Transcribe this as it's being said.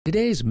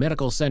Today's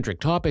medical-centric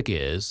topic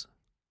is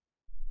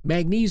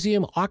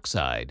magnesium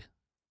oxide,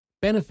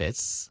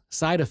 benefits,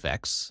 side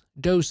effects,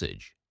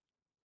 dosage.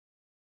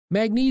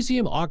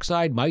 Magnesium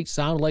oxide might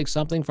sound like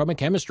something from a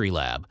chemistry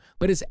lab,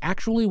 but it's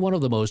actually one of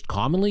the most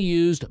commonly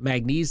used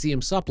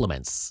magnesium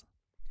supplements.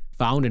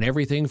 Found in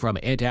everything from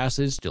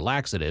antacids to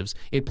laxatives,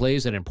 it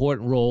plays an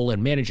important role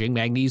in managing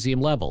magnesium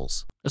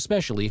levels,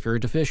 especially if you're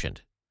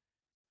deficient.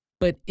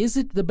 But is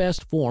it the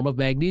best form of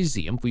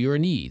magnesium for your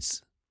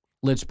needs?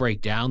 Let's break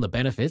down the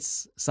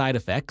benefits, side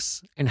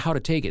effects, and how to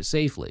take it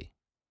safely.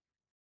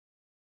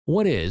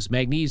 What is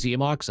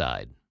magnesium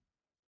oxide?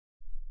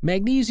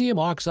 Magnesium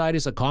oxide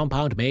is a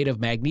compound made of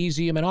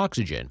magnesium and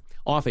oxygen,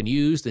 often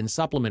used in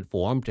supplement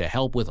form to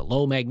help with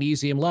low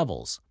magnesium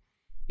levels.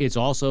 It's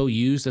also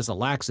used as a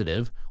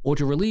laxative or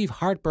to relieve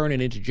heartburn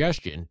and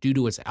indigestion due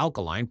to its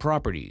alkaline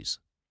properties.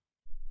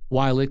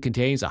 While it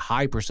contains a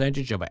high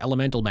percentage of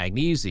elemental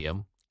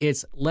magnesium,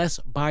 it's less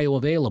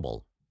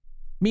bioavailable,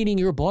 meaning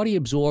your body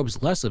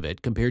absorbs less of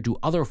it compared to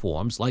other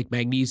forms like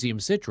magnesium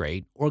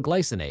citrate or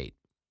glycinate.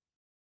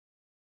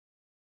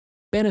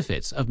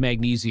 Benefits of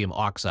magnesium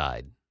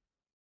oxide.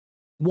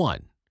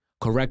 1.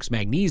 Corrects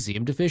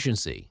magnesium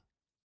deficiency.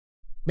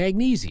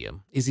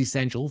 Magnesium is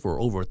essential for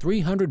over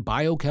 300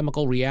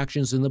 biochemical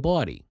reactions in the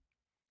body.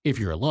 If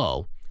you're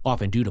low,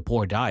 often due to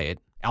poor diet,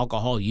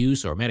 alcohol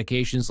use, or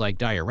medications like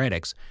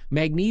diuretics,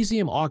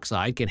 magnesium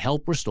oxide can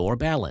help restore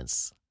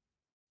balance.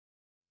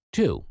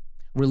 2.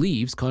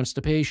 Relieves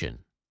constipation.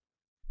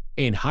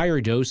 In higher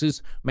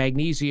doses,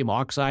 magnesium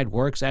oxide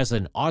works as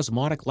an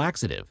osmotic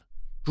laxative,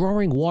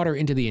 drawing water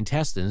into the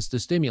intestines to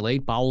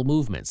stimulate bowel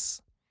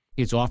movements.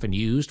 It's often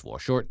used for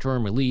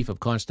short-term relief of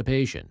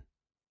constipation.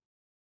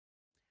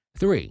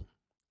 3.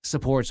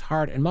 Supports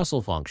heart and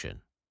muscle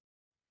function.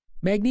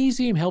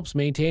 Magnesium helps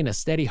maintain a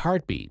steady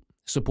heartbeat,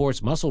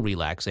 supports muscle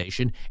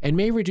relaxation, and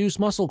may reduce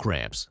muscle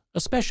cramps,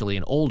 especially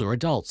in older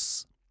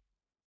adults.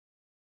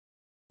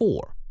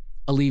 4.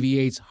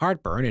 Alleviates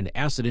heartburn and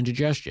acid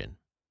indigestion.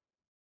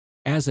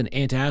 As an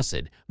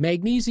antacid,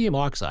 magnesium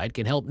oxide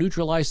can help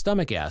neutralize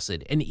stomach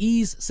acid and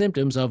ease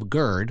symptoms of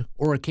GERD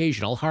or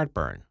occasional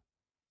heartburn.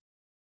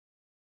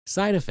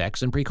 Side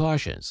effects and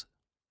precautions.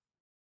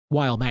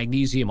 While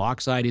magnesium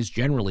oxide is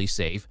generally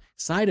safe,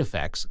 side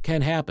effects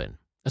can happen,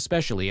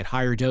 especially at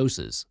higher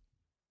doses.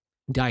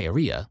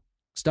 Diarrhea,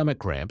 stomach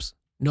cramps,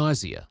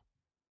 nausea.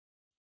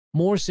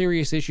 More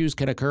serious issues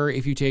can occur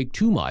if you take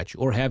too much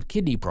or have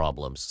kidney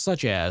problems,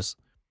 such as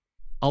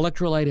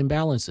electrolyte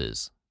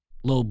imbalances,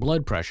 low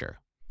blood pressure,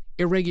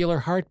 irregular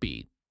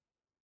heartbeat.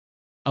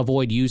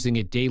 Avoid using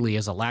it daily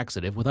as a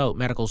laxative without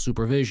medical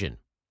supervision.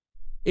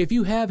 If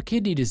you have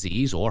kidney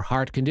disease or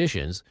heart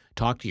conditions,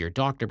 talk to your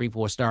doctor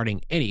before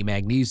starting any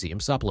magnesium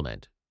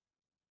supplement.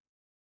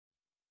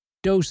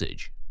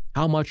 Dosage.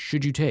 How much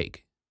should you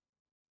take?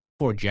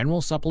 For general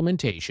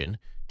supplementation,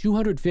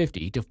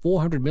 250 to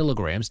 400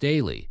 milligrams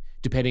daily,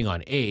 depending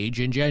on age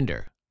and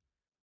gender.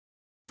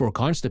 For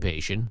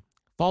constipation,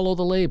 follow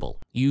the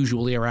label,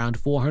 usually around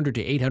 400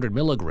 to 800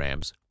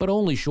 milligrams, but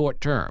only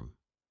short term.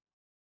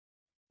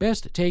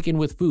 Best taken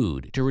with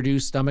food to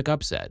reduce stomach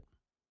upset.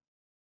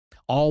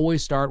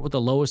 Always start with the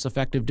lowest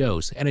effective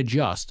dose and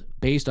adjust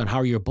based on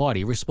how your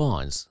body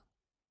responds.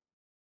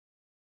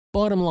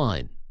 Bottom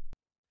line,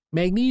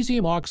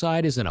 magnesium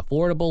oxide is an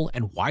affordable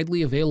and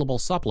widely available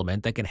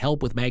supplement that can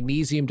help with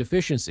magnesium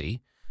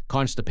deficiency,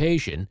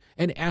 constipation,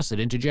 and acid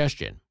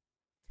indigestion.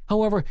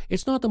 However,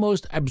 it's not the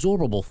most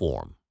absorbable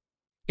form.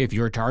 If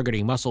you're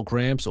targeting muscle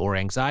cramps or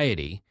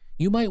anxiety,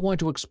 you might want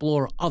to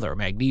explore other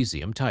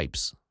magnesium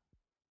types.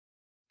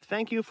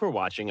 Thank you for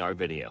watching our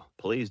video.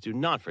 Please do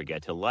not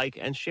forget to like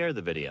and share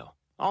the video.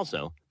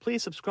 Also,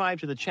 please subscribe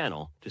to the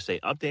channel to stay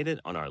updated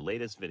on our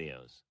latest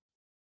videos.